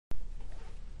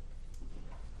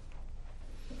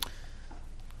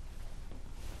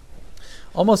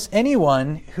Almost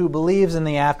anyone who believes in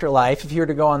the afterlife, if you were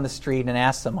to go on the street and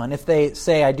ask someone, if they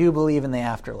say, I do believe in the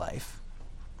afterlife,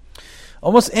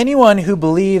 almost anyone who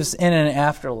believes in an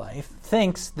afterlife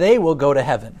thinks they will go to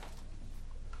heaven.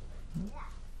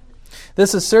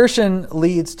 This assertion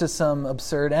leads to some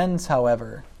absurd ends,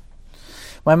 however.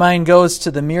 My mind goes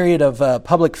to the myriad of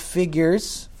public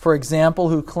figures, for example,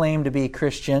 who claim to be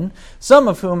Christian, some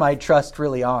of whom I trust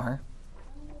really are.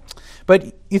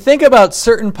 But you think about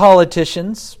certain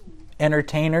politicians,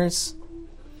 entertainers,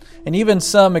 and even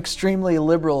some extremely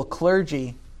liberal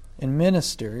clergy and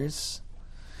ministers,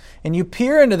 and you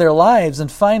peer into their lives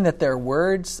and find that their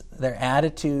words, their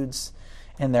attitudes,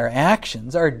 and their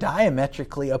actions are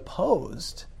diametrically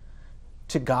opposed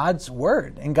to God's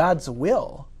word and God's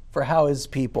will for how His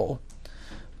people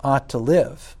ought to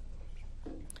live.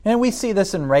 And we see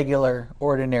this in regular,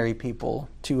 ordinary people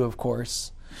too, of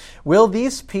course. Will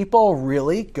these people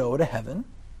really go to heaven?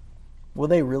 Will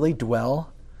they really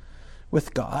dwell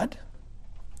with God?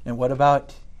 And what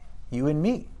about you and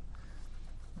me?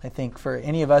 I think for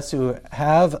any of us who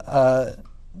have a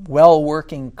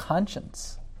well-working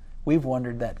conscience, we've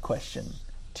wondered that question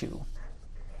too.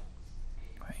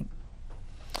 Right?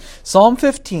 Psalm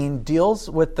 15 deals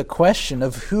with the question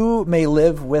of who may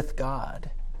live with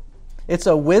God. It's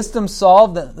a wisdom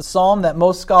psalm that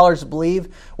most scholars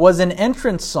believe was an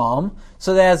entrance psalm,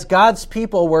 so that as God's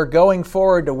people were going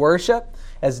forward to worship,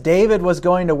 as David was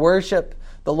going to worship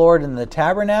the Lord in the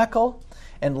tabernacle,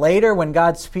 and later when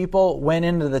God's people went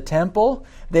into the temple,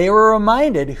 they were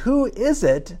reminded, who is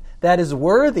it that is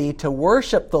worthy to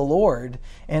worship the Lord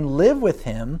and live with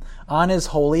Him on His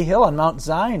holy hill on Mount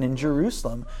Zion in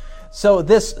Jerusalem? So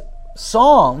this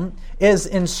psalm is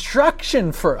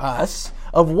instruction for us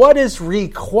of what is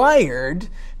required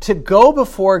to go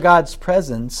before God's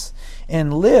presence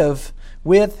and live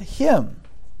with Him.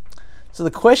 So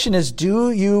the question is, do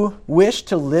you wish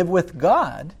to live with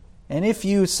God? And if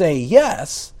you say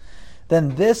yes,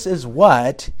 then this is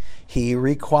what He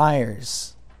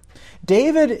requires.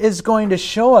 David is going to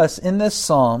show us in this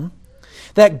psalm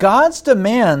that God's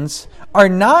demands are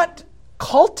not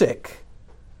cultic,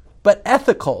 but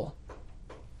ethical.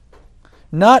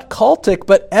 Not cultic,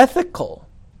 but ethical.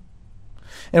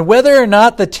 And whether or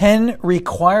not the 10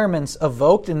 requirements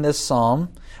evoked in this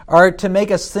psalm are to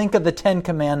make us think of the 10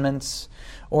 commandments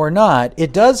or not,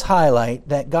 it does highlight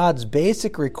that God's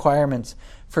basic requirements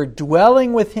for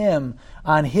dwelling with Him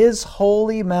on His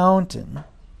holy mountain,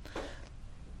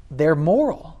 they're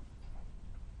moral.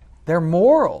 They're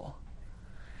moral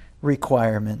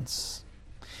requirements.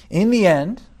 In the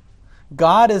end,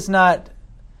 God is not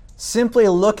simply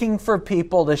looking for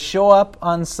people to show up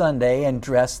on Sunday and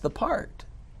dress the part,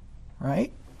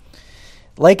 right?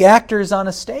 Like actors on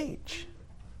a stage.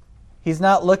 He's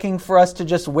not looking for us to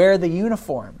just wear the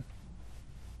uniform,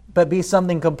 but be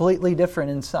something completely different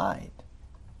inside.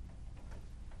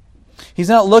 He's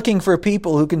not looking for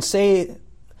people who can say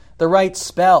the right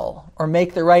spell or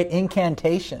make the right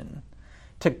incantation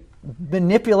to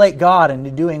manipulate God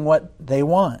into doing what they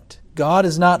want. God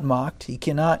is not mocked. He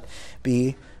cannot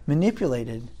be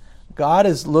manipulated. God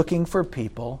is looking for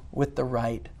people with the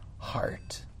right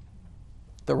heart.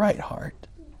 The right heart.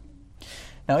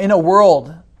 Now, in a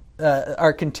world,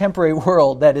 our contemporary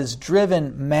world, that is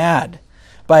driven mad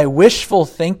by wishful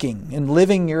thinking and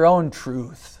living your own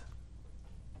truth,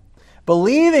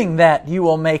 believing that you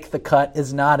will make the cut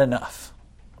is not enough.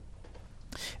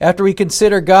 After we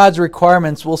consider God's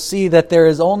requirements, we'll see that there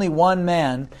is only one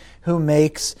man who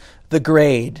makes the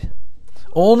grade.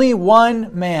 Only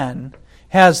one man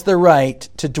has the right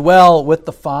to dwell with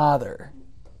the Father.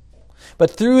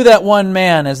 But through that one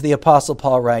man, as the Apostle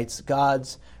Paul writes,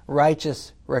 God's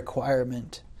righteous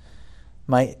requirement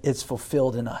is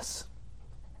fulfilled in us,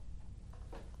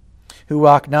 who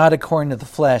walk not according to the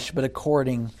flesh, but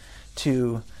according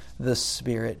to the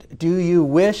Spirit. Do you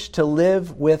wish to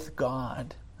live with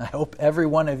God? I hope every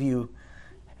one of you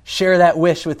share that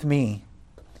wish with me.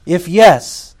 If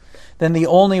yes, then the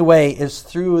only way is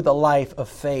through the life of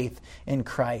faith in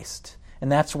Christ.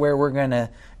 And that's where we're going to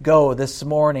go this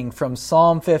morning, from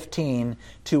Psalm 15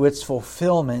 to its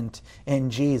fulfillment in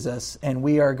Jesus. And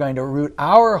we are going to root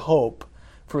our hope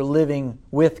for living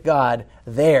with God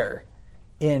there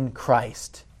in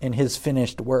Christ, in His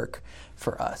finished work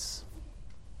for us.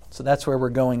 So that's where we're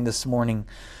going this morning.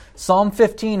 Psalm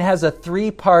 15 has a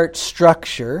 3-part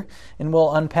structure, and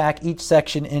we'll unpack each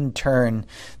section in turn.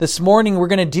 This morning we're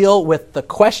going to deal with the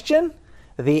question,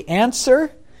 the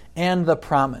answer, and the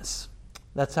promise.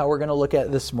 That's how we're going to look at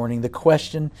it this morning. The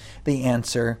question, the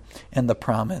answer, and the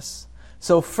promise.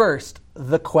 So first,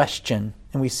 the question.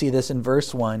 And we see this in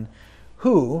verse 1.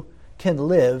 Who can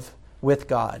live with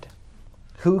God?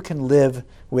 Who can live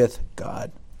with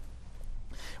God?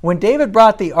 When David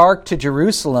brought the ark to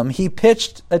Jerusalem, he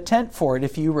pitched a tent for it,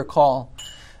 if you recall.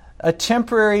 A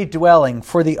temporary dwelling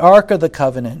for the Ark of the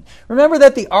Covenant. Remember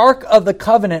that the Ark of the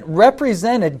Covenant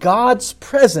represented God's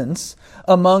presence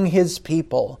among his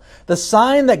people. The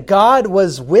sign that God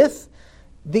was with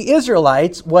the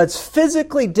Israelites was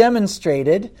physically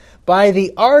demonstrated by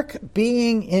the ark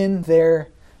being in their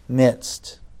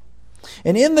midst.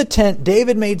 And in the tent,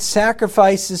 David made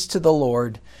sacrifices to the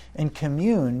Lord and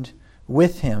communed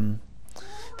with him.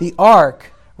 The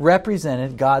ark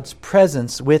represented God's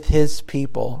presence with his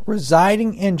people,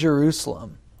 residing in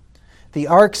Jerusalem. The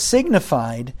ark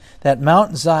signified that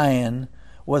Mount Zion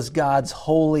was God's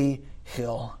holy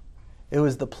hill. It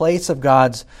was the place of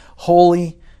God's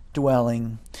holy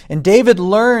dwelling. And David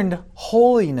learned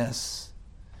holiness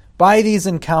by these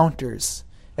encounters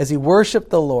as he worshiped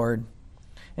the Lord.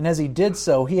 And as he did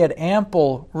so, he had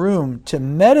ample room to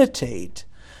meditate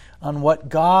on what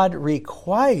God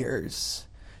requires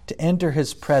to enter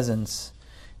his presence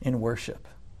in worship.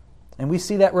 And we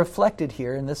see that reflected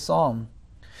here in this psalm.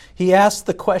 He asked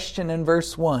the question in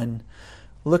verse 1.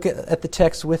 Look at the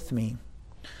text with me.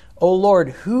 O Lord,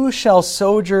 who shall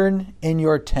sojourn in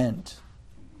your tent?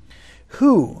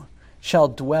 Who shall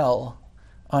dwell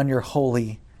on your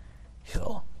holy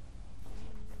hill?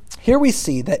 Here we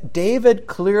see that David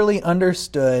clearly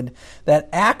understood that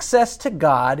access to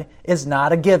God is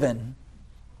not a given.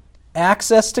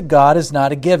 Access to God is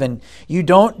not a given. You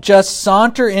don't just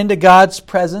saunter into God's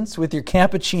presence with your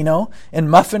cappuccino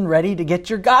and muffin ready to get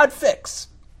your God fix.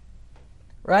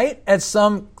 Right? As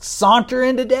some saunter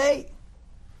in today.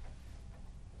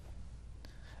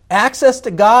 Access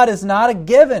to God is not a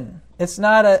given. It's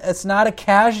not a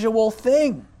casual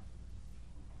thing.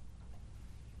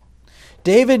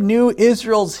 David knew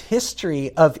Israel's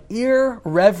history of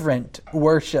irreverent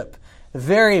worship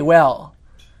very well.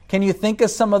 Can you think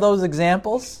of some of those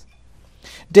examples?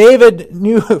 David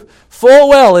knew full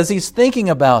well as he's thinking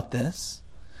about this,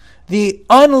 the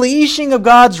unleashing of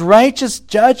God's righteous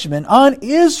judgment on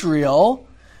Israel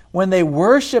when they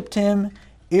worshipped him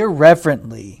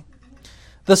irreverently.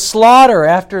 The slaughter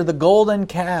after the golden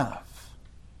calf.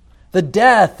 The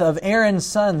death of Aaron's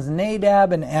sons,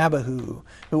 Nadab and Abihu,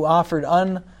 who offered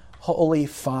unholy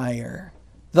fire.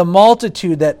 The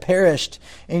multitude that perished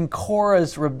in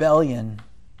Korah's rebellion.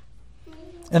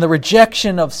 And the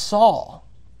rejection of Saul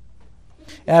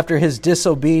after his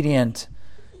disobedient,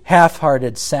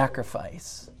 half-hearted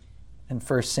sacrifice in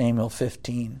 1 Samuel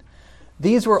 15.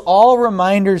 These were all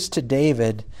reminders to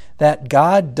David that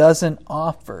God doesn't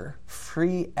offer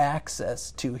free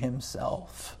access to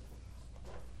himself.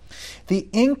 The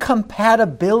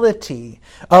incompatibility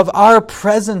of our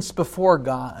presence before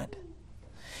God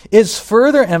is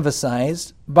further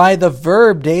emphasized by the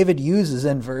verb David uses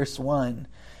in verse 1,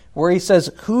 where he says,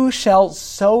 who shall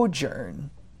sojourn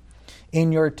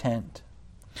in your tent?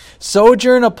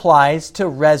 Sojourn applies to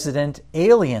resident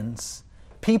aliens,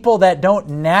 people that don't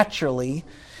naturally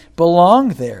belong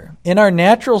there. In our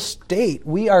natural state,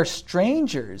 we are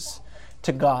strangers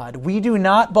to God. We do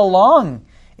not belong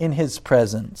in his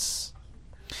presence.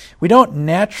 We don't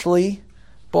naturally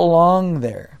belong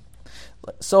there.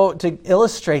 So to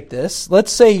illustrate this,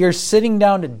 let's say you're sitting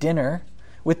down to dinner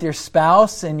with your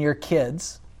spouse and your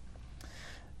kids,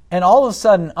 and all of a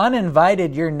sudden,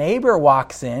 uninvited, your neighbor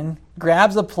walks in,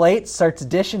 grabs a plate, starts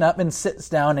dishing up, and sits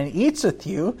down and eats with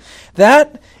you.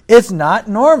 That is not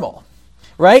normal,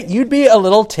 right? You'd be a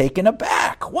little taken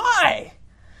aback. Why?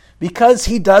 Because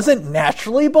he doesn't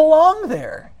naturally belong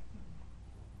there.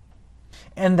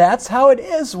 And that's how it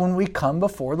is when we come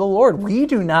before the Lord. We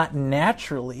do not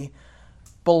naturally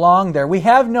belong there. We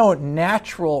have no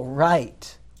natural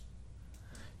right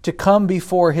to come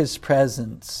before his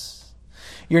presence.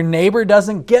 Your neighbor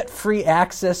doesn't get free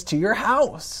access to your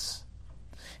house.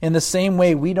 In the same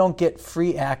way, we don't get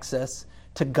free access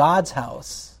to God's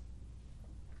house.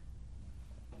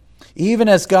 Even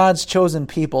as God's chosen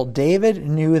people, David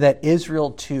knew that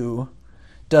Israel too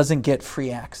doesn't get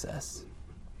free access.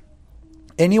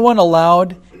 Anyone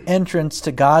allowed entrance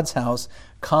to God's house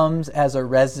comes as a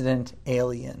resident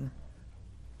alien.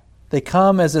 They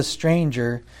come as a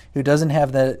stranger who doesn't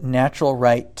have the natural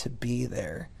right to be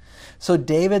there. So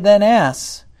David then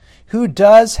asks, who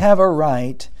does have a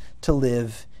right to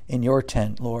live in your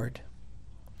tent, Lord?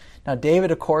 Now David,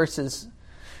 of course, is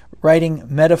writing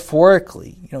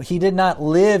metaphorically. He did not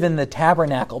live in the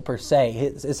tabernacle per se.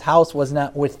 His house was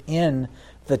not within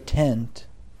the tent.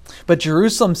 But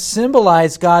Jerusalem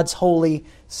symbolized God's holy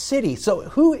city. So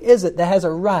who is it that has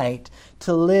a right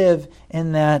to live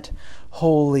in that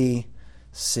holy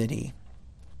city?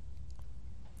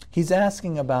 He's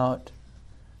asking about,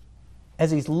 as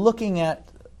he's looking at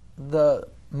the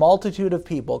multitude of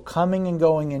people coming and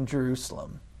going in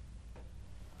Jerusalem,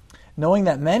 knowing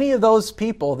that many of those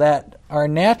people that are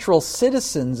natural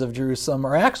citizens of Jerusalem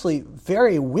are actually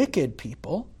very wicked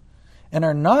people and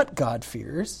are not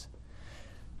God-fearers,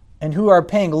 and who are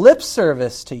paying lip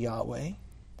service to Yahweh,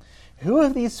 who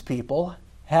of these people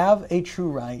have a true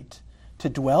right to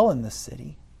dwell in the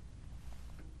city?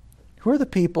 Who are the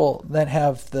people that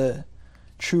have the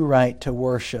true right to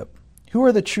worship? Who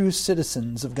are the true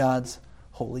citizens of God's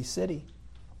holy city?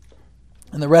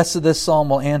 And the rest of this psalm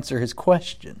will answer his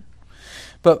question.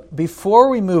 But before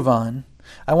we move on,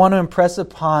 I want to impress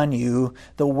upon you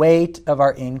the weight of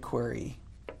our inquiry.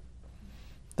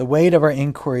 The weight of our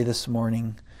inquiry this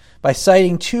morning by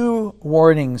citing two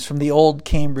warnings from the old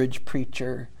Cambridge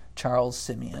preacher, Charles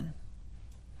Simeon.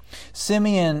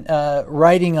 Simeon,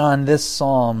 writing on this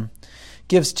psalm,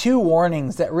 gives two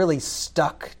warnings that really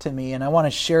stuck to me, and I want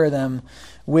to share them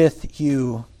with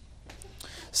you.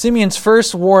 Simeon's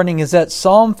first warning is that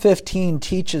Psalm 15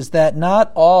 teaches that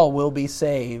not all will be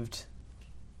saved.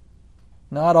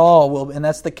 Not all will, and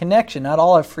that's the connection. Not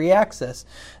all have free access.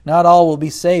 Not all will be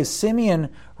saved. Simeon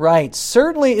writes,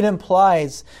 certainly it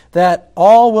implies that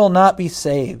all will not be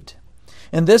saved.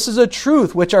 And this is a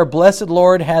truth which our blessed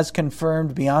Lord has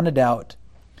confirmed beyond a doubt.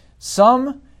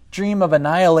 Some dream of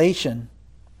annihilation,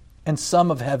 and some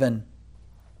of heaven.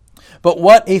 But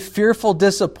what a fearful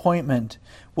disappointment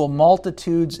will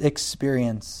multitudes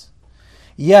experience.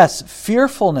 Yes,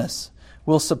 fearfulness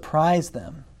will surprise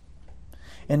them.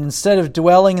 And instead of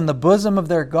dwelling in the bosom of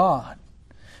their God,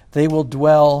 they will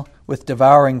dwell with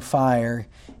devouring fire,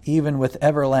 even with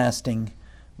everlasting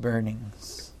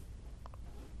burnings.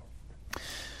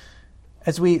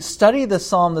 As we study the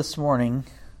psalm this morning,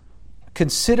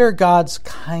 consider God's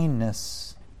kindness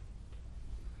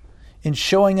in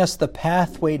showing us the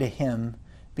pathway to Him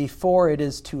before it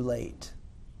is too late.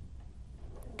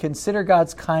 Consider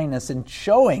God's kindness in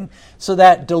showing so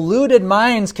that deluded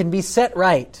minds can be set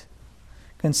right.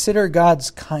 Consider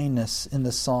God's kindness in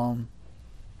the psalm.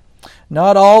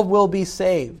 Not all will be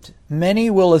saved. Many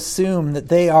will assume that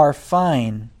they are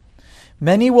fine.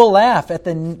 Many will laugh at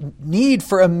the need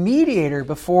for a mediator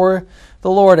before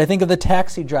the Lord. I think of the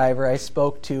taxi driver I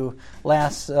spoke to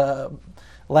last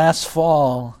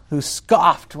fall who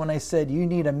scoffed when I said, "You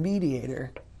need a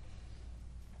mediator."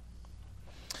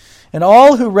 And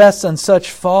all who rest on such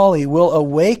folly will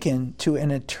awaken to an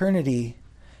eternity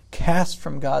cast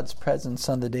from God's presence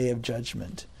on the day of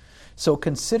judgment. So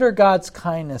consider God's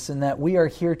kindness in that we are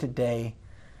here today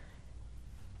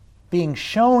being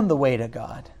shown the way to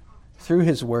God through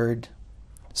His Word.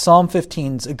 Psalm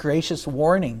 15 is a gracious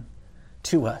warning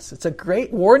to us.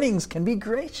 Warnings can be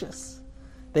gracious.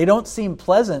 They don't seem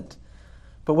pleasant,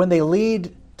 but when they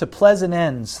lead to pleasant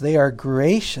ends, they are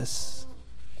gracious.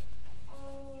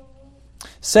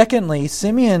 Secondly,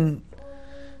 Simeon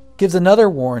gives another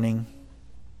warning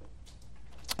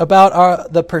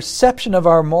about the perception of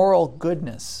our moral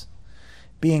goodness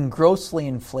being grossly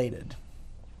inflated.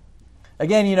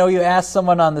 Again, you ask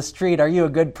someone on the street, "Are you a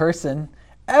good person?"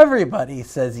 Everybody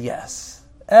says yes.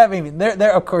 I mean,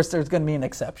 there of course, there's going to be an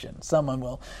exception. Someone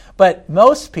will. But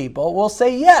most people will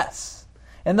say yes.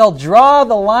 And they'll draw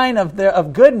the line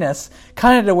of goodness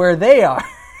kind of to where they are.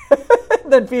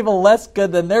 Then people less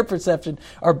good than their perception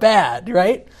are bad,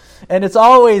 right? And it's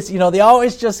always, they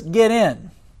always just get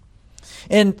in.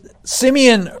 And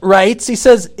Simeon writes, he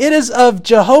says, "It is of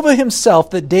Jehovah Himself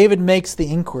that David makes the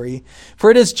inquiry, for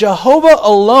it is Jehovah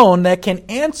alone that can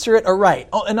answer it aright."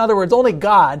 In other words, only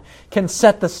God can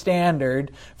set the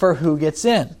standard for who gets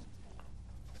in.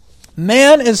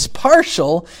 Man is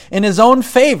partial in his own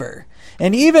favor,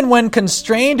 and even when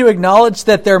constrained to acknowledge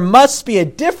that there must be a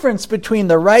difference between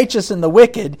the righteous and the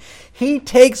wicked, he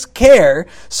takes care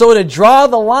so to draw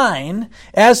the line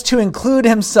as to include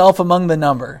himself among the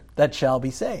number that shall be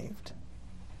saved.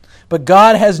 But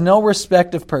God has no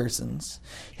respect of persons.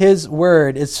 His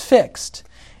word is fixed,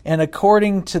 and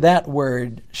according to that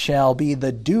word shall be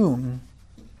the doom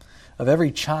of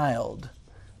every child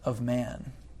of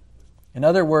man. In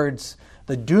other words,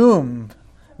 the doom,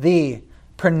 the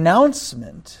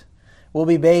pronouncement will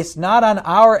be based not on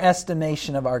our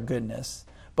estimation of our goodness,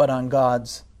 but on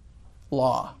God's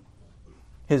law,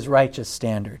 His righteous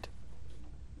standard.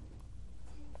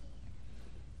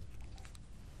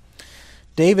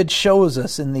 David shows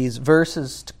us in these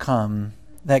verses to come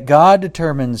that God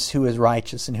determines who is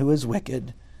righteous and who is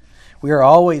wicked. We are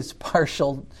always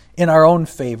partial in our own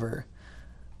favor,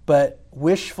 but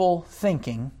wishful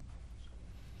thinking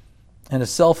and a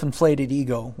self-inflated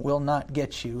ego will not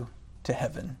get you to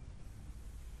heaven.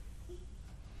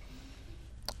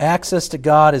 Access to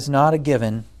God is not a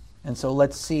given, and so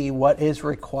let's see what is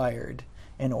required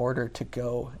in order to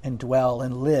go and dwell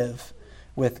and live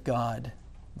with God.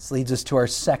 This leads us to our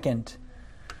second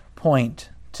point,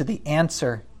 to the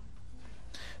answer.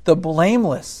 The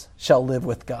blameless shall live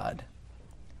with God.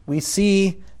 We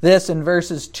see this in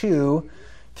verses 2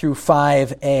 through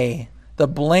 5a. The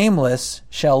blameless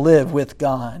shall live with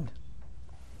God.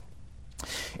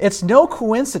 It's no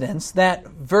coincidence that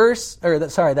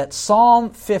that Psalm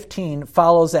 15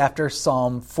 follows after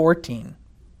Psalm 14.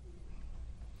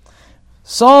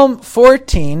 Psalm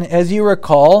 14, as you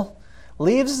recall,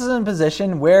 leaves us in a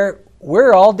position where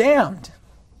we're all damned.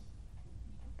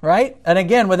 Right? And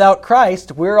again, without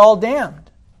Christ, we're all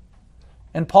damned.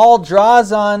 And Paul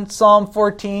draws on Psalm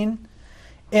 14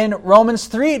 in Romans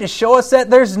 3 to show us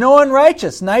that there's no one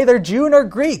righteous, neither Jew nor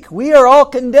Greek. We are all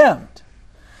condemned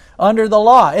under the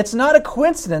law. It's not a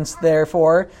coincidence,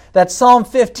 therefore, that Psalm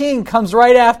 15 comes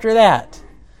right after that.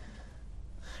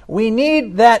 We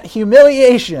need that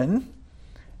humiliation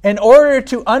in order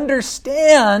to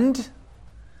understand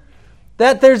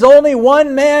that there's only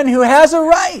one man who has a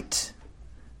right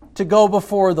to go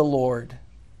before the Lord.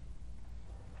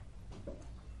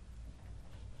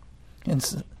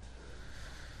 And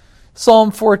Psalm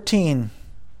 14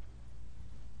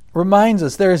 reminds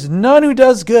us there is none who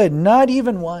does good, not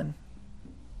even one.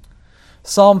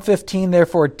 Psalm 15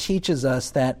 therefore teaches us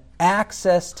that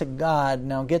access to God,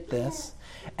 now get this,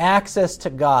 access to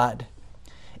God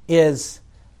is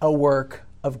a work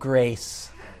of grace.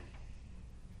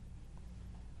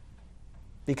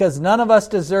 Because none of us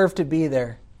deserve to be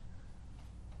there.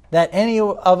 That any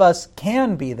of us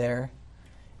can be there,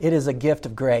 it is a gift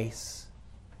of grace.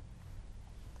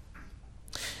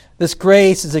 This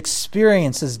grace is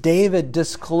experienced as David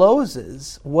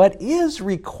discloses what is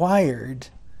required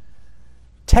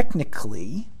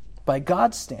technically by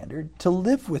God's standard to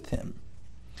live with Him.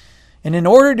 And in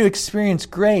order to experience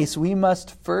grace, we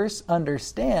must first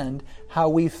understand how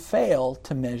we fail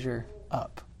to measure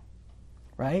up.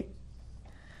 Right?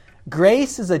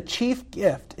 Grace is a chief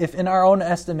gift if in our own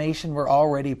estimation we're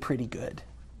already pretty good.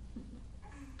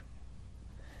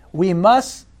 We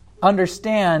must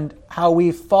understand how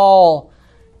we fall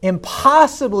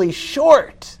impossibly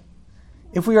short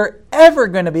if we are ever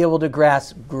going to be able to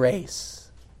grasp grace.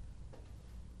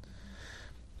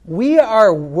 We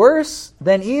are worse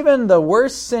than even the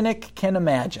worst cynic can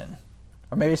imagine.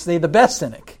 Or maybe say the best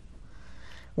cynic.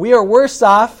 We are worse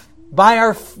off by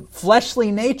our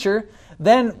fleshly nature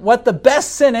than what the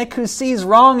best cynic who sees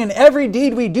wrong in every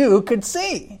deed we do could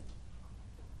see.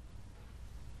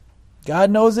 God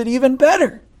knows it even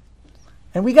better.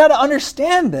 And we got to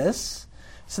understand this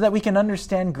so that we can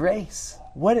understand grace.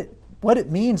 What it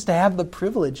means to have the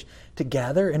privilege to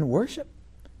gather and worship.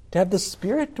 To have the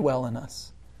Spirit dwell in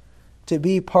us. To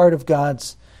be part of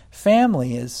God's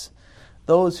family as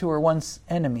those who were once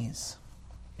enemies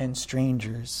and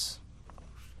strangers.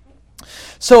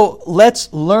 So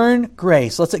let's learn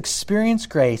grace. Let's experience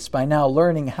grace by now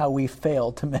learning how we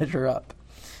fail to measure up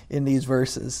in these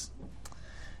verses.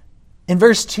 In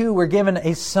verse 2, we're given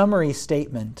a summary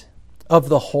statement of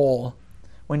the whole.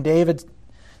 When David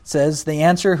says, the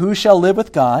answer, who shall live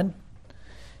with God?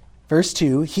 Verse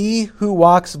 2, he who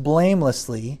walks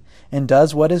blamelessly and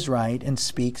does what is right and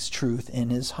speaks truth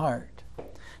in his heart.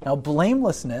 Now,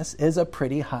 blamelessness is a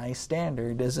pretty high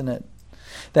standard, isn't it?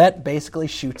 That basically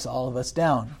shoots all of us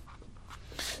down.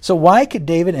 So why could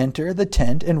David enter the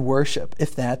tent and worship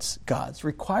if that's God's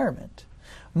requirement?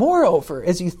 Moreover,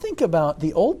 as you think about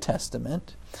the Old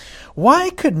Testament, why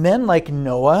could men like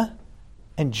Noah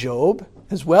and Job,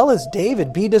 as well as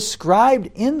David, be described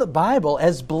in the Bible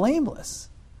as blameless?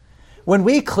 When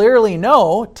we clearly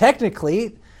know,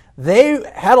 technically, they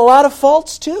had a lot of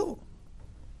faults too.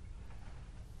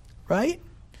 Right?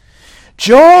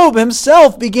 Job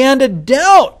himself began to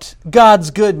doubt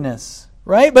God's goodness.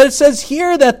 Right? But it says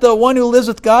here that the one who lives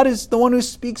with God is the one who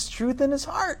speaks truth in his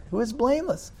heart, who is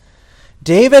blameless.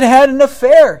 David had an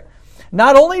affair.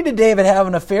 Not only did David have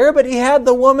an affair, but he had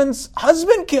the woman's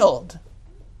husband killed.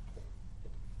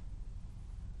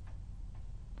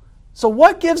 So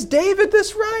what gives David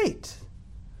this right?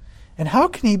 And how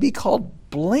can he be called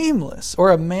blameless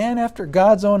or a man after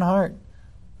God's own heart?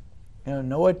 You know,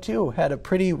 Noah too had a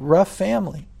pretty rough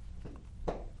family.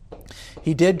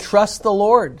 He did trust the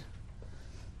Lord.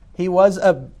 He was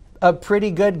a pretty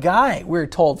good guy, we're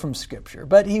told from Scripture,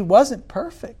 but he wasn't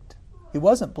perfect. He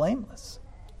wasn't blameless.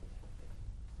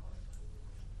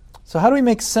 So how do we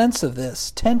make sense of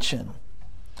this tension?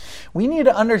 We need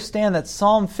to understand that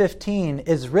Psalm 15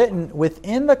 is written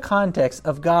within the context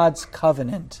of God's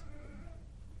covenant.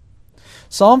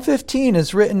 Psalm 15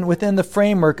 is written within the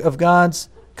framework of God's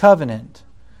covenant.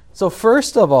 So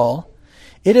first of all,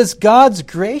 it is God's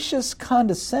gracious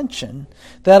condescension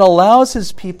that allows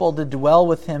his people to dwell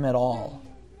with him at all.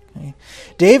 Okay?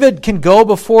 David can go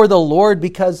before the Lord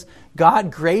because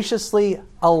God graciously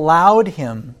allowed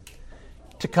him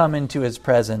to come into his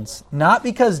presence. Not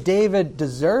because David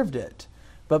deserved it,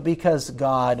 but because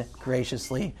God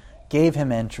graciously gave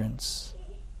him entrance.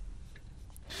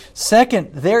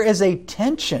 Second, there is a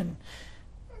tension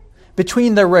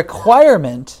between the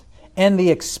requirement and the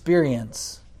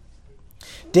experience.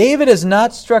 David is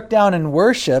not struck down in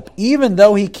worship, even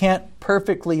though he can't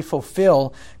perfectly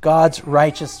fulfill God's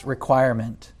righteous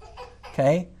requirement.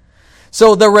 Okay?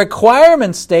 So the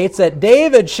requirement states that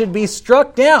David should be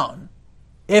struck down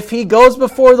if he goes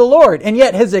before the Lord. And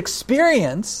yet his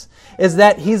experience is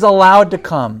that he's allowed to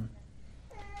come.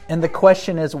 And the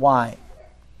question is why?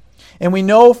 And we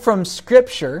know from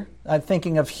Scripture, I'm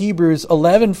thinking of Hebrews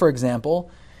 11, for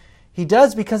example, he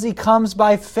does because he comes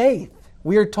by faith.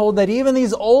 We are told that even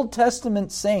these Old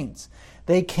Testament saints,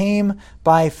 they came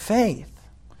by faith.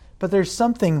 But there's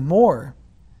something more.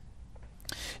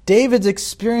 David's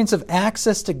experience of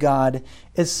access to God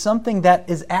is something that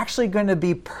is actually going to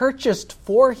be purchased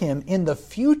for him in the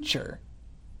future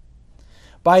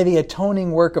by the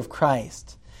atoning work of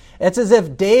Christ. It's as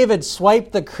if David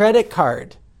swiped the credit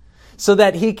card so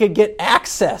that he could get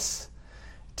access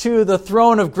to the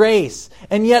throne of grace.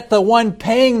 And yet the one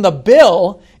paying the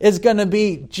bill is going to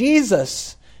be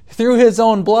Jesus through his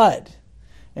own blood.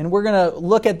 And we're going to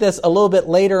look at this a little bit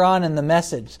later on in the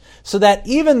message. So that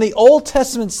even the Old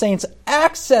Testament saints'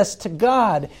 access to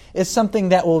God is something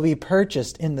that will be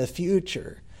purchased in the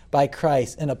future by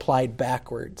Christ and applied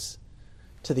backwards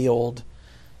to the old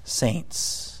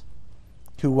saints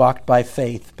who walked by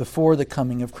faith before the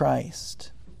coming of Christ.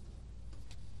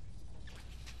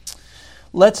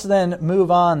 Let's then move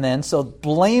on then. So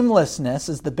blamelessness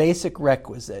is the basic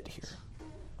requisite here.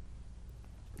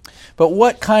 But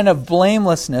what kind of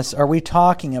blamelessness are we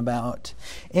talking about?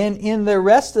 And in the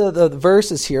rest of the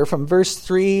verses here, from verse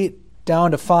 3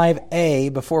 down to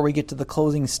 5a, before we get to the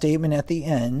closing statement at the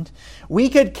end, we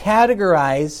could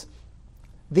categorize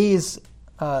these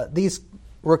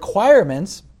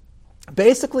requirements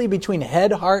basically between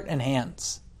head, heart, and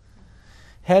hands.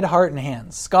 Head, heart, and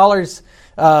hands. Scholars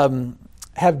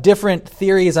have different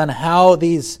theories on how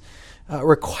these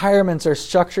requirements are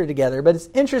structured together, but it's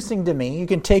interesting to me, you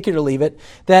can take it or leave it,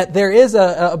 that there is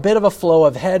a bit of a flow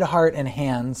of head, heart, and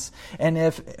hands. And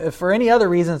if for any other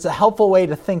reason, it's a helpful way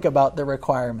to think about the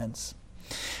requirements.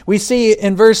 We see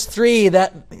in verse 3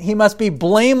 that he must be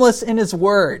blameless in his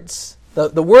words.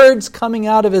 The words coming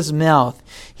out of his mouth,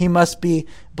 he must be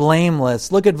blameless.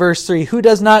 Look at verse 3. Who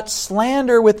does not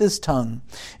slander with his tongue,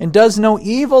 and does no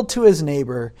evil to his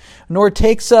neighbor, nor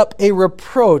takes up a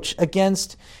reproach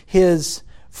against his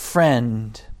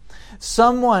friend.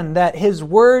 Someone that his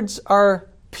words are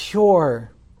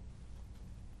pure.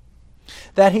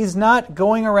 That he's not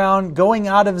going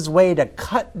out of his way to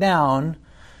cut down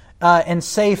and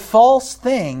say false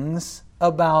things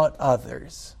about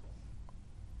others.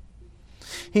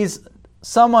 He's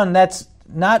someone that's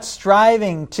not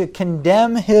striving to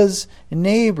condemn his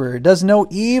neighbor, does no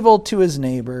evil to his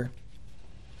neighbor,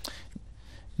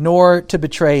 nor to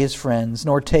betray his friends,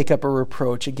 nor take up a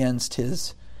reproach against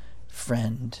his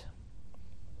friend.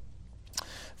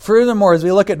 Furthermore, as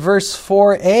we look at verse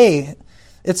 4a,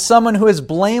 it's someone who is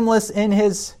blameless in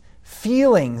his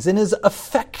feelings, in his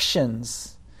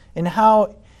affections, in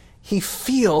how he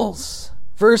feels.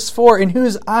 Verse 4, in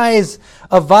whose eyes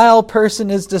a vile person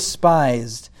is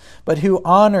despised, but who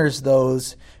honors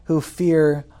those who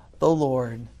fear the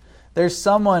Lord. There's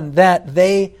someone that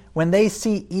when they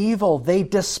see evil, they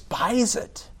despise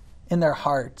it in their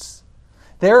hearts.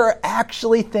 There are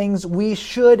actually things we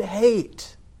should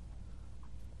hate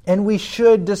and we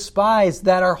should despise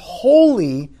that are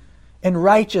holy and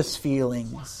righteous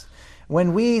feelings.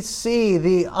 When we see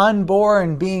the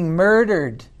unborn being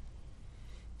murdered,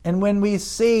 and when we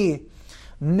see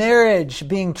marriage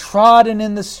being trodden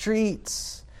in the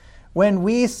streets, when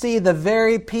we see the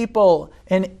very people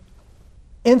and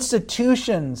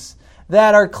institutions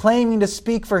that are claiming to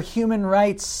speak for human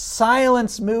rights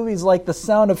silence movies like The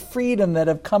Sound of Freedom that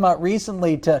have come out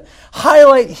recently to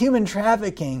highlight human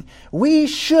trafficking, we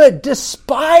should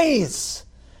despise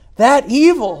that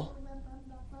evil.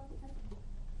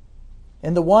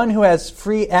 And the one who has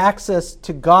free access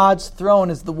to God's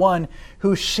throne is the one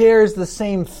who shares the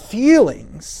same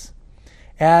feelings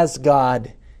as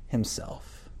God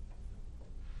himself.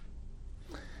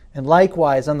 And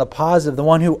likewise, on the positive, the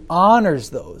one who honors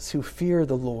those who fear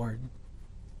the Lord.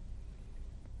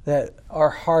 that our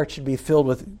hearts should be filled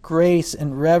with grace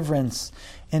and reverence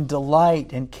and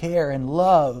delight and care and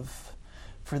love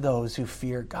for those who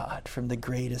fear God, from the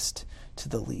greatest to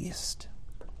the least.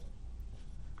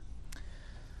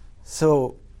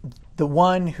 So the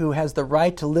one who has the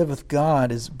right to live with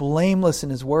God is blameless in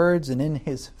his words and in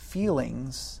his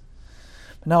feelings.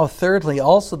 But now, thirdly,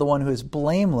 also the one who is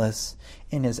blameless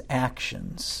in his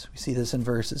actions. We see this in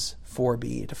verses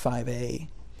 4b to 5a.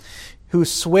 Who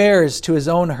swears to his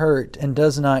own hurt and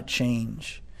does not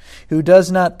change, who does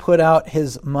not put out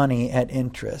his money at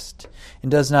interest,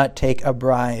 and does not take a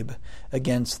bribe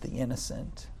against the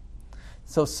innocent.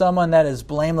 So someone that is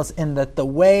blameless in that the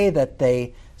way that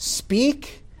they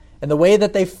speak and the way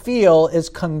that they feel is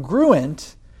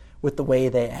congruent with the way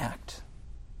they act.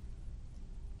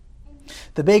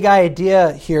 The big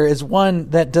idea here is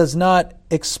one that does not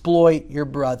exploit your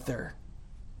brother.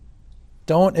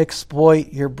 Don't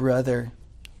exploit your brother.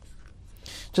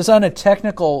 Just on a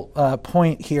technical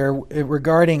point here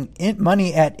regarding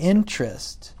money at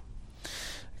interest,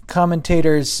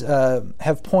 commentators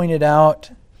have pointed out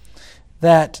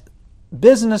that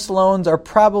business loans are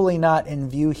probably not in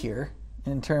view here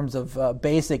in terms of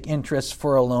basic interest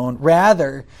for a loan.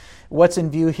 Rather, what's in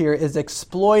view here is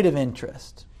exploitive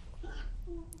interest.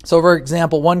 So, for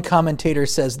example, one commentator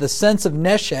says the sense of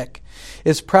neshek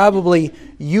is probably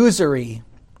usury,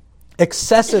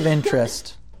 excessive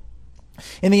interest.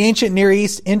 In the ancient Near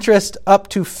East, interest up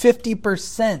to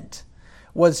 50%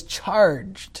 was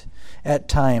charged at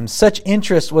times. Such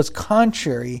interest was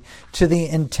contrary to the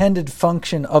intended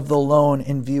function of the loan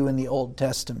in view in the Old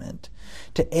Testament,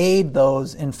 to aid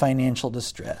those in financial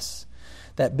distress.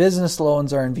 That business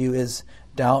loans are in view is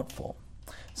doubtful.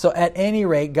 So at any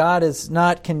rate, God is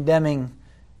not condemning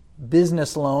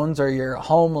business loans or your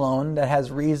home loan that has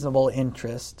reasonable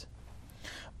interest,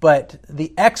 but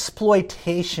the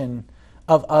exploitation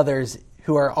of others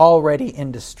who are already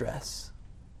in distress.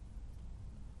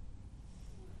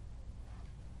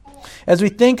 As we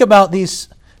think about these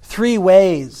three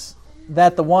ways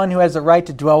that the one who has the right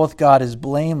to dwell with God is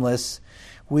blameless,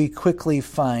 we quickly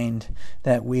find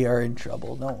that we are in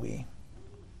trouble, don't we?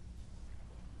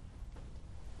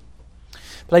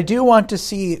 But I do want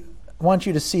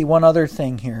you to see one other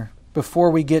thing here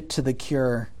before we get to the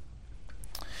cure.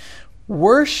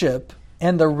 Worship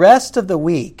and the rest of the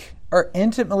week are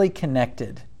intimately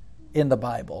connected in the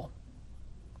Bible.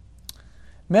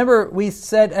 Remember, we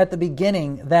said at the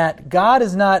beginning that God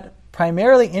is not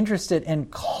primarily interested in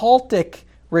cultic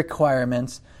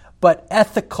requirements, but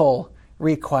ethical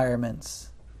requirements.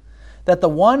 That the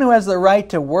one who has the right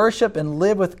to worship and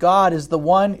live with God is the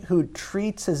one who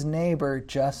treats his neighbor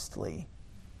justly,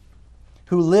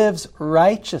 who lives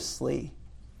righteously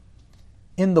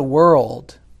in the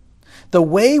world. The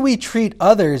way we treat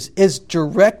others is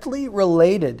directly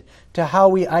related to how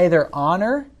we either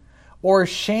honor or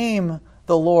shame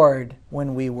the Lord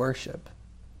when we worship.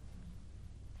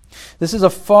 This is a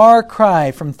far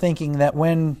cry from thinking that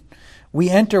when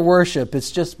we enter worship,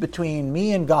 it's just between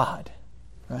me and God.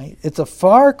 Right? It's a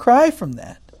far cry from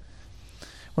that.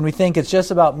 When we think it's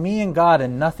just about me and God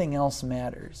and nothing else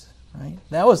matters. Right?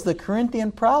 That was the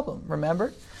Corinthian problem,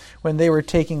 remember? When they were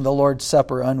taking the Lord's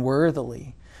Supper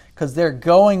unworthily. Because they're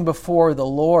going before the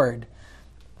Lord,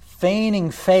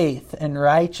 feigning faith and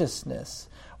righteousness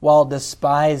while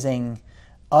despising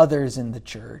others in the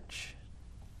church.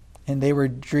 And they were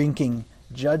drinking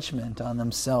judgment on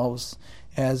themselves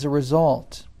as a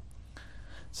result.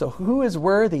 So who is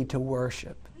worthy to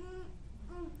worship?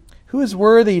 Who is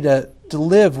worthy to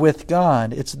live with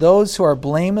God? It's those who are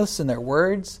blameless in their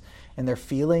words and their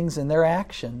feelings and their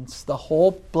actions.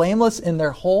 Blameless in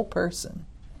their whole person.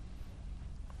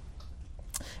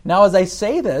 Now, as I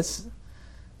say this,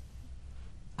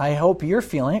 I hope you're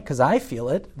feeling it, because I feel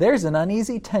it. There's an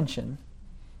uneasy tension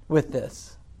with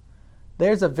this.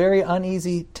 There's a very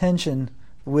uneasy tension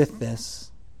with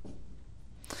this.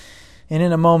 And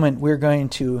in a moment, we're going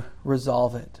to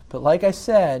resolve it. But like I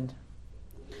said,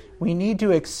 we need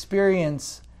to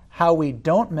experience how we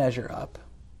don't measure up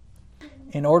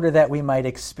in order that we might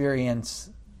experience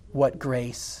what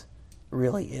grace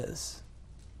really is.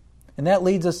 And that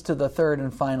leads us to the third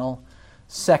and final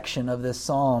section of this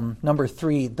psalm. Number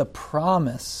 3, the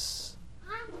promise.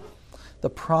 The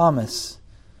promise.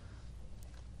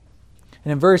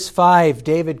 And in verse 5,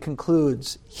 David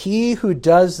concludes, "He who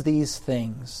does these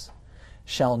things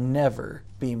shall never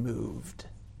be moved."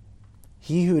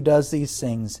 He who does these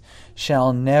things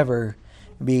shall never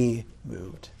be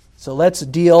moved. So let's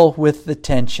deal with the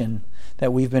tension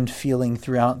that we've been feeling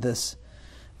throughout this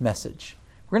message.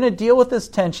 We're going to deal with this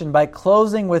tension by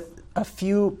closing with a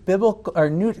few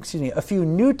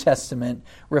New Testament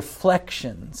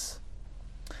reflections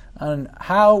on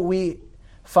how we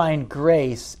find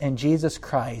grace in Jesus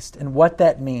Christ and what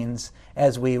that means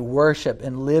as we worship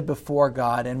and live before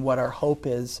God and what our hope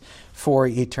is for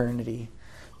eternity.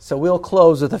 So we'll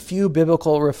close with a few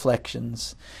biblical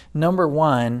reflections. Number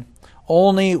one,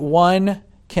 only one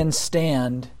can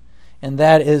stand, and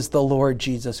that is the Lord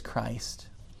Jesus Christ.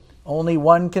 Only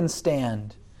one can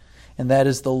stand, and that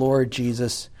is the Lord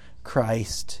Jesus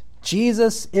Christ.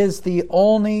 Jesus is the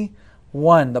only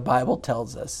one, the Bible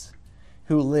tells us,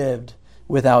 who lived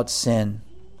without sin.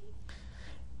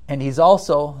 And he's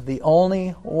also the only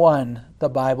one, the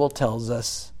Bible tells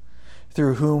us,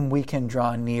 through whom we can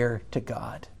draw near to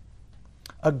God.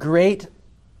 A great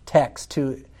text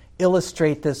to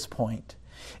illustrate this point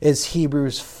is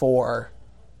Hebrews 4,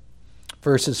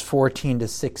 verses 14 to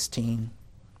 16.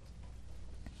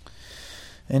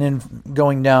 And then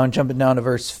jumping down to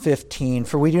verse 15,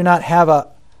 for we do not have a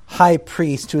high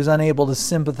priest who is unable to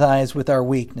sympathize with our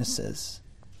weaknesses,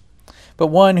 but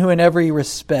one who in every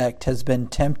respect has been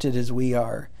tempted as we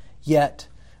are, yet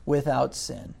without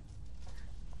sin.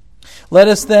 Let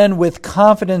us then with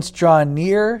confidence draw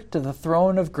near to the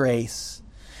throne of grace,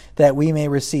 that we may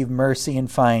receive mercy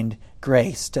and find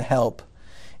grace to help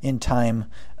in time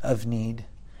of need.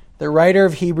 The writer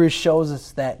of Hebrews shows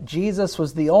us that Jesus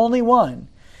was the only one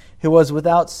who was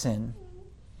without sin.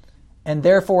 And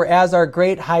therefore, as our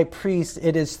great high priest,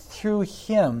 it is through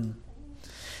him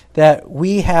that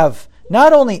we have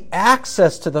not only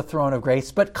access to the throne of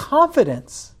grace, but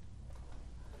confidence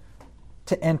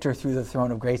to enter through the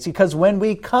throne of grace. Because when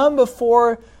we come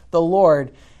before the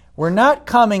Lord, we're not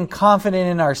coming confident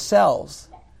in ourselves,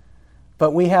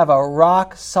 but we have a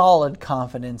rock-solid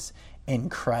confidence in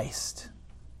Christ,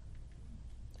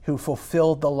 who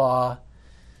fulfilled the law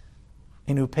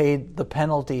and who paid the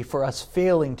penalty for us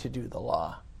failing to do the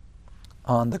law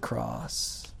on the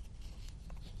cross.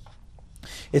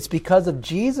 It's because of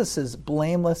Jesus'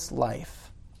 blameless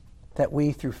life that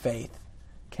we, through faith,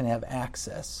 can have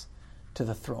access to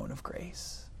the throne of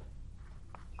grace.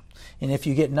 And if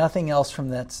you get nothing else from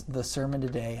the sermon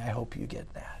today, I hope you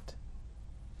get that.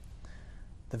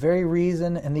 The very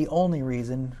reason and the only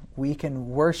reason we can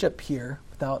worship here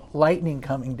without lightning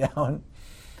coming down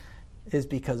is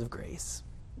because of grace.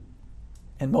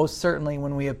 And most certainly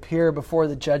when we appear before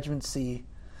the judgment seat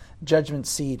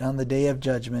on the day of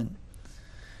judgment,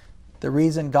 the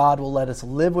reason God will let us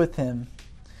live with him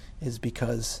is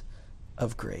because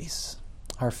of grace,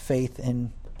 our faith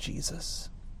in Jesus.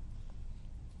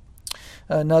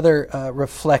 Another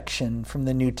reflection from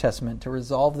the New Testament to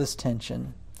resolve this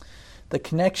tension: the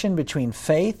connection between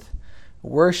faith,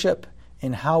 worship,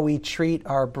 and how we treat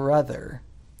our brother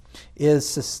is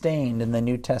sustained in the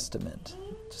New Testament.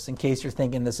 Just in case you're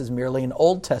thinking this is merely an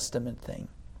Old Testament thing.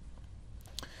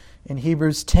 In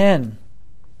Hebrews 10,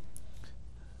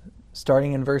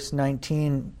 starting in verse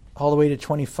 19 all the way to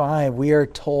 25, we are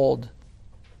told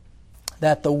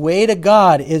that the way to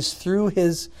God is through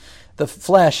the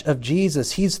flesh of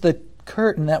Jesus. He's the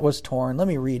curtain that was torn. Let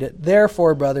me read it.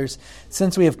 Therefore, brothers,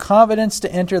 since we have confidence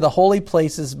to enter the holy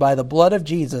places by the blood of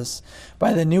Jesus,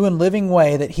 by the new and living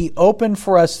way that he opened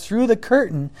for us through the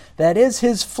curtain that is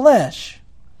his flesh,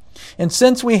 and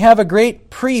since we have a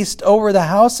great priest over the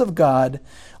house of God,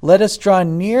 let us draw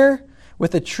near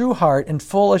with a true heart and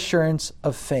full assurance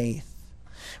of faith,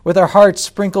 with our hearts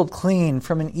sprinkled clean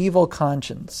from an evil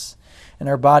conscience, and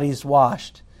our bodies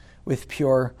washed with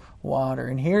pure water.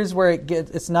 And here's where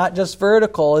it's not just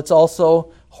vertical, it's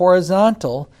also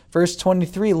horizontal. Verse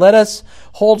 23, let us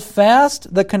hold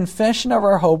fast the confession of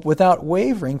our hope without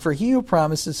wavering, for he who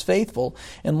promises faithful.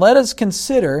 And let us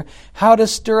consider how to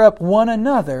stir up one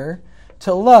another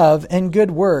to love and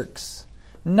good works,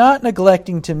 not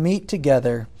neglecting to meet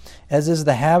together, as is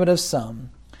the habit of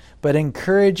some, but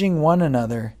encouraging one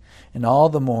another, and all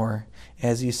the more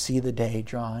as you see the day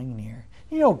drawing near.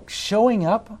 You know, showing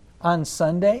up on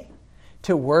Sunday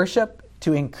to worship,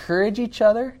 to encourage each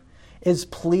other, is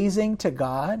pleasing to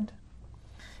God.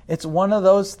 It's one of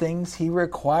those things he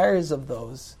requires of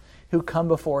those who come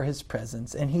before his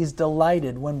presence. And he's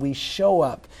delighted when we show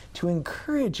up to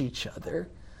encourage each other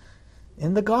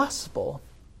in the gospel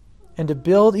and to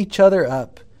build each other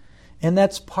up. And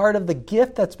that's part of the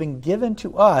gift that's been given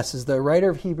to us, as the writer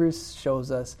of Hebrews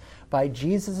shows us, by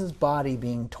Jesus' body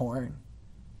being torn.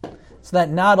 So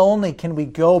that not only can we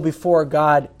go before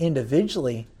God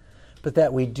individually, but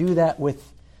that we do that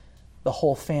with the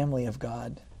whole family of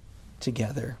God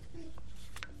together.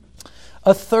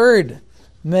 A third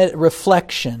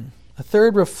reflection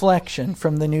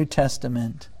from the New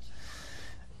Testament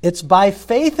It's by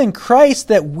faith in Christ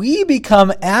that we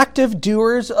become active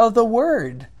doers of the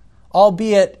word,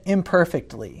 albeit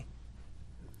imperfectly.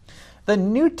 The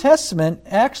New Testament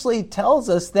actually tells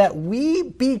us that we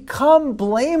become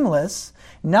blameless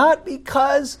not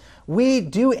because we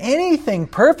do anything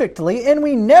perfectly, and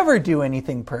we never do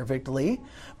anything perfectly,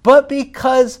 but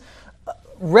because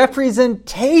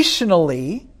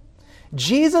representationally,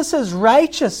 Jesus'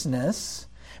 righteousness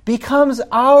becomes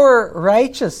our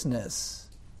righteousness.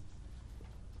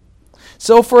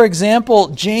 So, for example,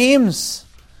 James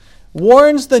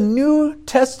warns the New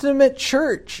Testament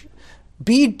church,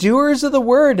 be doers of the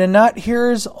word and not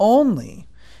hearers only,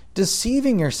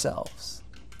 deceiving yourselves.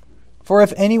 For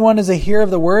if anyone is a hearer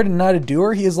of the word and not a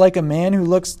doer, he is like a man who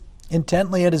looks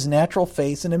intently at his natural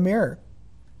face in a mirror.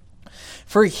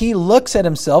 For he looks at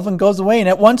himself and goes away and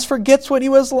at once forgets what he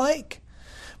was like.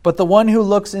 But the one who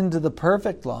looks into the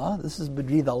perfect law, would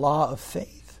be the law of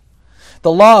faith,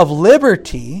 the law of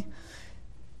liberty,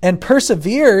 and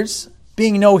perseveres,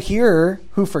 being no hearer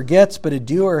who forgets, but a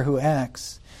doer who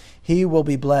acts, he will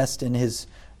be blessed in his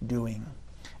doing.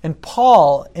 And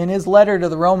Paul, in his letter to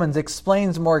the Romans,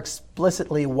 explains more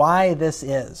explicitly why this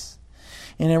is.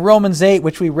 And in Romans 8,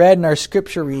 which we read in our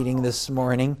scripture reading this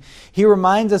morning, he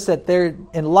reminds us that there,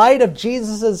 in light of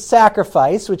Jesus'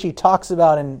 sacrifice, which he talks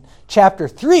about in chapter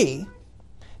 3,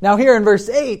 now here in verse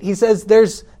 8, he says,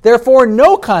 there's therefore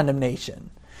no condemnation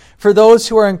for those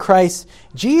who are in Christ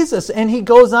Jesus. And he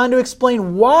goes on to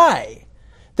explain why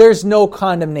there's no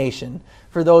condemnation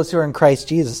for those who are in Christ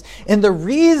Jesus. And the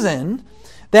reason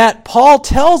that Paul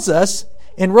tells us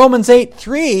in Romans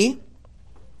 8:3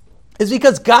 is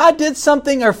because God did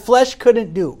something our flesh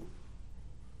couldn't do.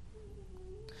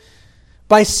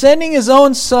 By sending his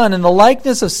own Son in the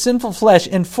likeness of sinful flesh,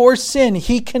 and for sin,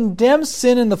 he condemns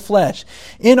sin in the flesh,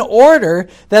 in order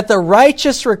that the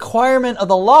righteous requirement of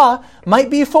the law might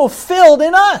be fulfilled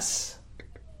in us.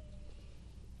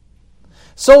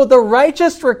 So the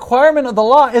righteous requirement of the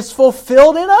law is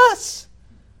fulfilled in us.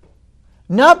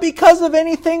 Not because of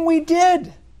anything we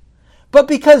did, but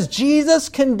because Jesus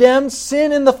condemned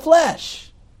sin in the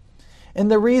flesh.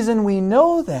 And the reason we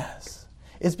know this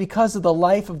is because of the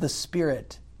life of the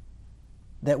Spirit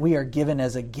that we are given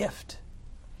as a gift.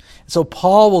 So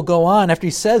Paul will go on after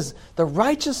he says the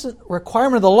righteous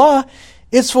requirement of the law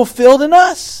is fulfilled in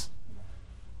us,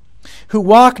 who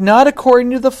walk not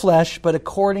according to the flesh, but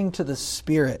according to the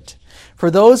Spirit. For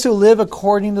those who live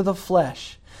according to the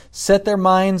flesh set their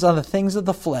minds on the things of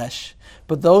the flesh,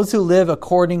 but those who live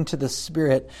according to the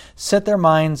Spirit set their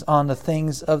minds on the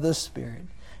things of the Spirit.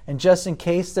 And just in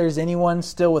case there's anyone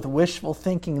still with wishful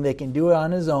thinking they can do it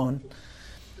on his own,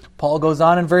 Paul goes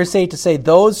on in verse 8 to say,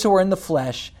 those who are in the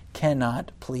flesh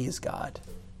cannot please God.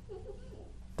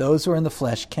 Those who are in the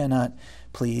flesh cannot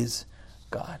please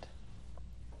God.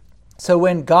 So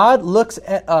when God looks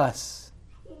at us,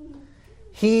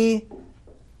 he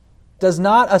does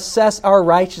not assess our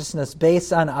righteousness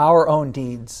based on our own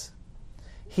deeds.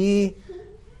 He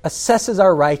assesses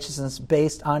our righteousness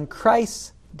based on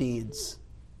Christ's deeds.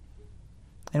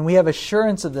 And we have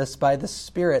assurance of this by the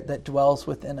Spirit that dwells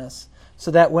within us.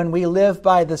 So that when we live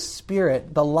by the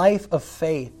Spirit, the life of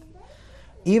faith,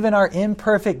 even our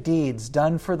imperfect deeds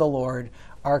done for the Lord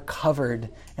are covered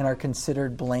and are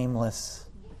considered blameless.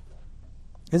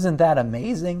 Isn't that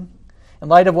amazing? In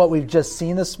light of what we've just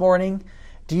seen this morning,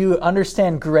 do you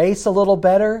understand grace a little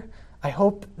better? I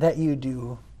hope that you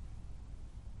do.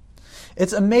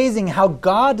 It's amazing how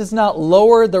God does not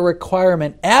lower the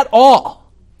requirement at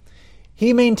all.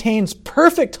 He maintains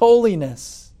perfect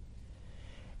holiness.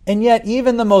 And yet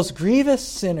even the most grievous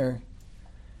sinner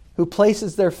who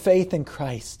places their faith in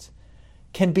Christ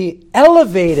can be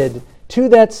elevated to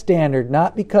that standard,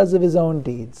 not because of his own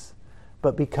deeds,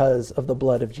 but because of the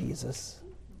blood of Jesus.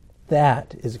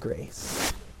 That is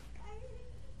grace.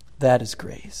 That is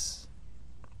grace.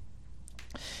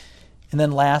 And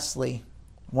then lastly,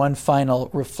 one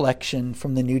final reflection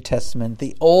from the New Testament.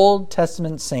 The Old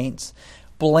Testament saints'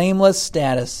 blameless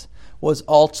status was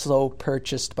also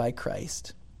purchased by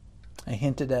Christ. I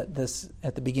hinted at this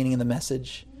at the beginning of the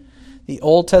message. The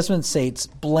Old Testament saints'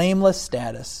 blameless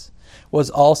status was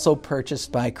also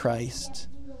purchased by Christ.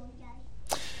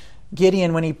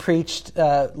 Gideon, when he preached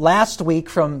last week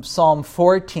from Psalm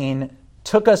 14,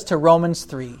 took us to Romans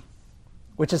 3,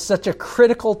 which is such a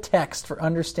critical text for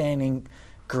understanding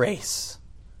grace,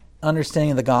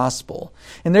 understanding the gospel.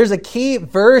 And there's a key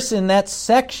verse in that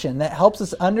section that helps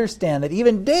us understand that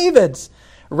even David's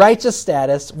righteous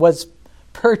status was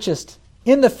purchased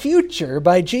in the future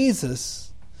by Jesus.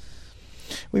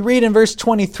 We read in verse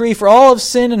 23, "For all have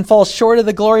sinned and fall short of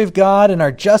the glory of God and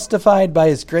are justified by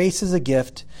his grace as a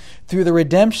gift through the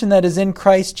redemption that is in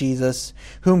Christ Jesus,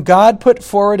 whom God put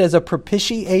forward as a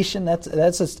propitiation, that's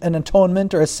an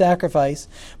atonement or a sacrifice,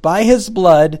 by his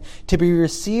blood to be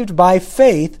received by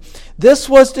faith. This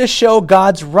was to show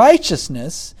God's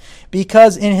righteousness,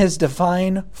 because in his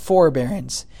divine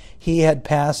forbearance he had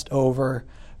passed over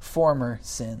former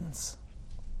sins.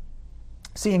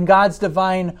 See, in God's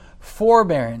divine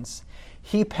forbearance,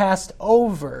 he passed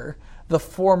over the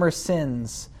former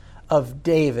sins of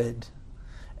David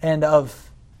and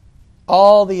of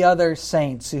all the other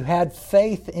saints who had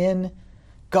faith in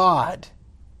God,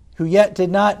 who yet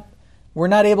were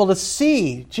not able to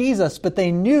see Jesus, but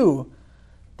they knew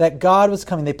that God was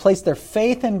coming. They placed their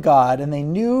faith in God, and they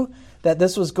knew that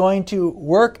this was going to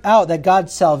work out, that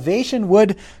God's salvation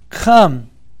would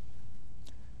come.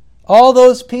 All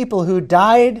those people who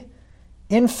died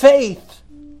in faith,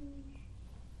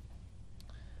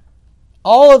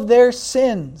 all of their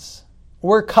sins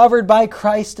were covered by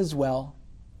Christ as well.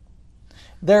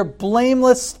 Their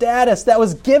blameless status that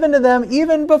was given to them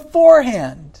even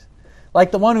beforehand, like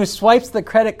the one who swipes the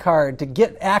credit card to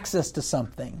get access to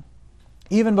something,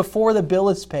 even before the bill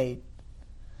is paid,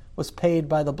 was paid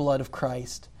by the blood of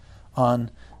Christ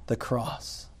on the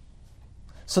cross.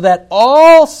 So that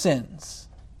all sins,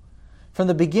 from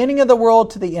the beginning of the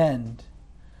world to the end,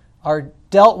 are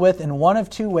dealt with in one of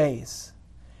two ways.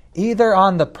 Either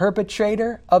on the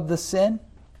perpetrator of the sin,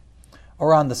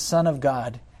 or on the Son of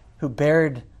God who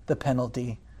bared the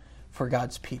penalty for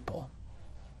God's people.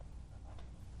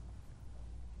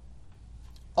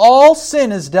 All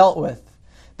sin is dealt with.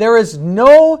 There is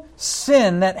no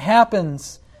sin that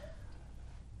happens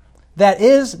that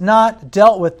is not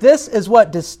dealt with. This is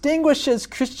what distinguishes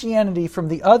Christianity from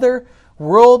the other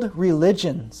world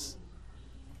religions.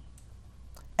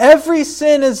 Every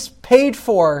sin is paid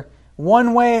for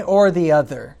one way or the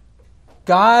other.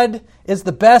 God is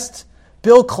the best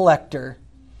bill collector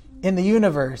in the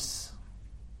universe.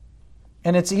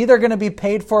 And it's either going to be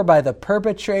paid for by the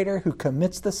perpetrator who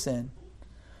commits the sin,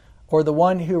 or the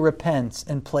one who repents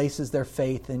and places their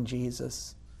faith in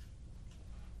Jesus.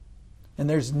 And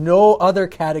there's no other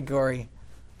category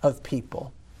of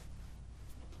people.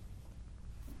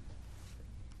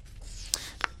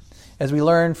 As we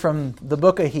learn from the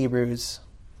book of Hebrews,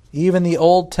 even the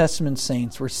Old Testament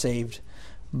saints were saved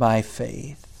by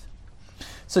faith.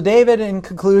 So David, in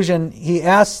conclusion, he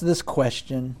asks this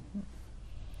question: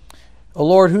 O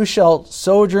Lord, who shall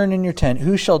sojourn in your tent?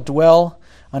 Who shall dwell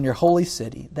on your holy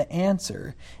city? The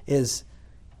answer is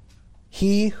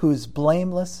he whose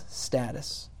blameless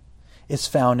status is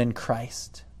found in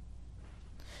Christ,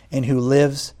 and who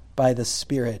lives by the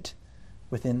Spirit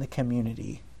within the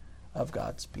community of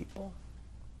God's people.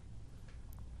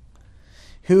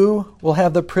 Who will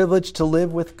have the privilege to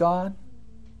live with God?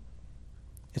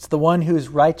 It's the one whose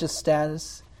righteous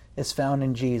status is found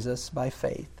in Jesus by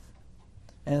faith.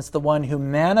 And it's the one who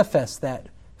manifests that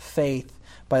faith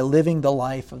by living the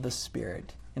life of the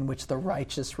Spirit, in which the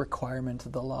righteous requirement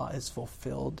of the law is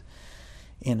fulfilled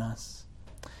in us.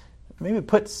 Maybe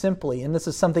put simply, and this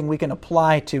is something we can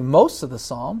apply to most of the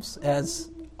Psalms, as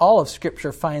all of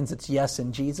Scripture finds its yes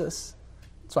in Jesus.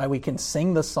 That's why we can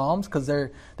sing the Psalms, because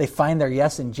they find their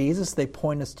yes in Jesus. They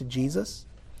point us to Jesus.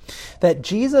 That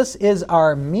Jesus is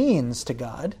our means to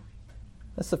God.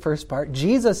 That's the first part.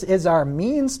 Jesus is our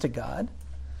means to God.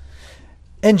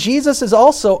 And Jesus is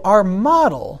also our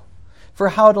model for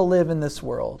how to live in this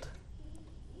world.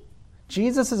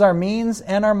 Jesus is our means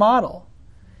and our model.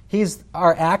 He's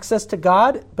our access to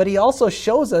God, but he also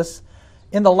shows us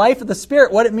in the life of the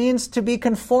Spirit what it means to be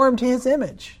conformed to his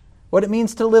image, what it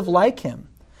means to live like him.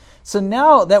 So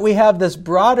now that we have this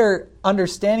broader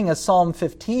understanding of Psalm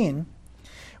 15,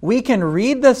 we can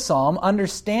read this psalm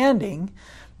understanding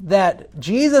that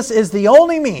Jesus is the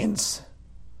only means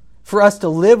for us to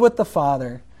live with the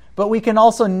Father. But we can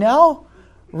also now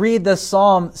read this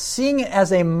psalm seeing it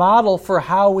as a model for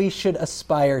how we should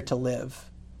aspire to live.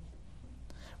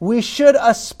 We should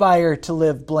aspire to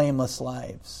live blameless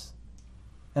lives.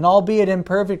 And albeit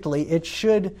imperfectly, it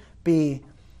should be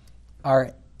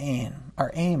our aim,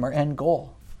 our end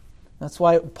goal. That's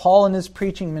why Paul in his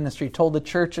preaching ministry told the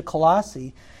church of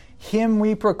Colossae, him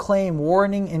we proclaim,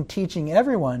 warning and teaching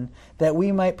everyone, that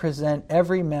we might present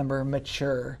every member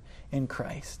mature in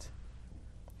Christ.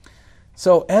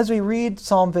 So as we read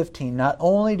Psalm 15, not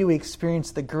only do we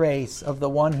experience the grace of the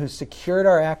one who secured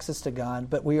our access to God,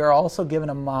 but we are also given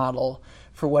a model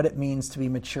for what it means to be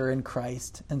mature in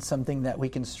Christ, and something that we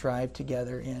can strive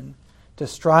together in, to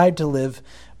strive to live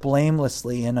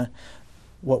blamelessly in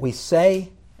what we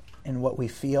say and what we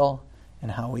feel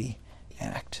and how we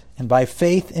act. And by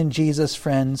faith in Jesus,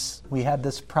 friends, we have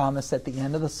this promise at the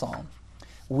end of the psalm.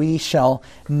 we shall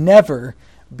never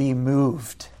be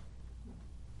moved.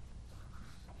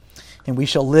 And we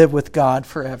shall live with God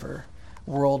forever,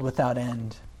 world without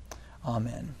end.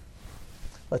 Amen.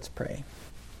 Let's pray.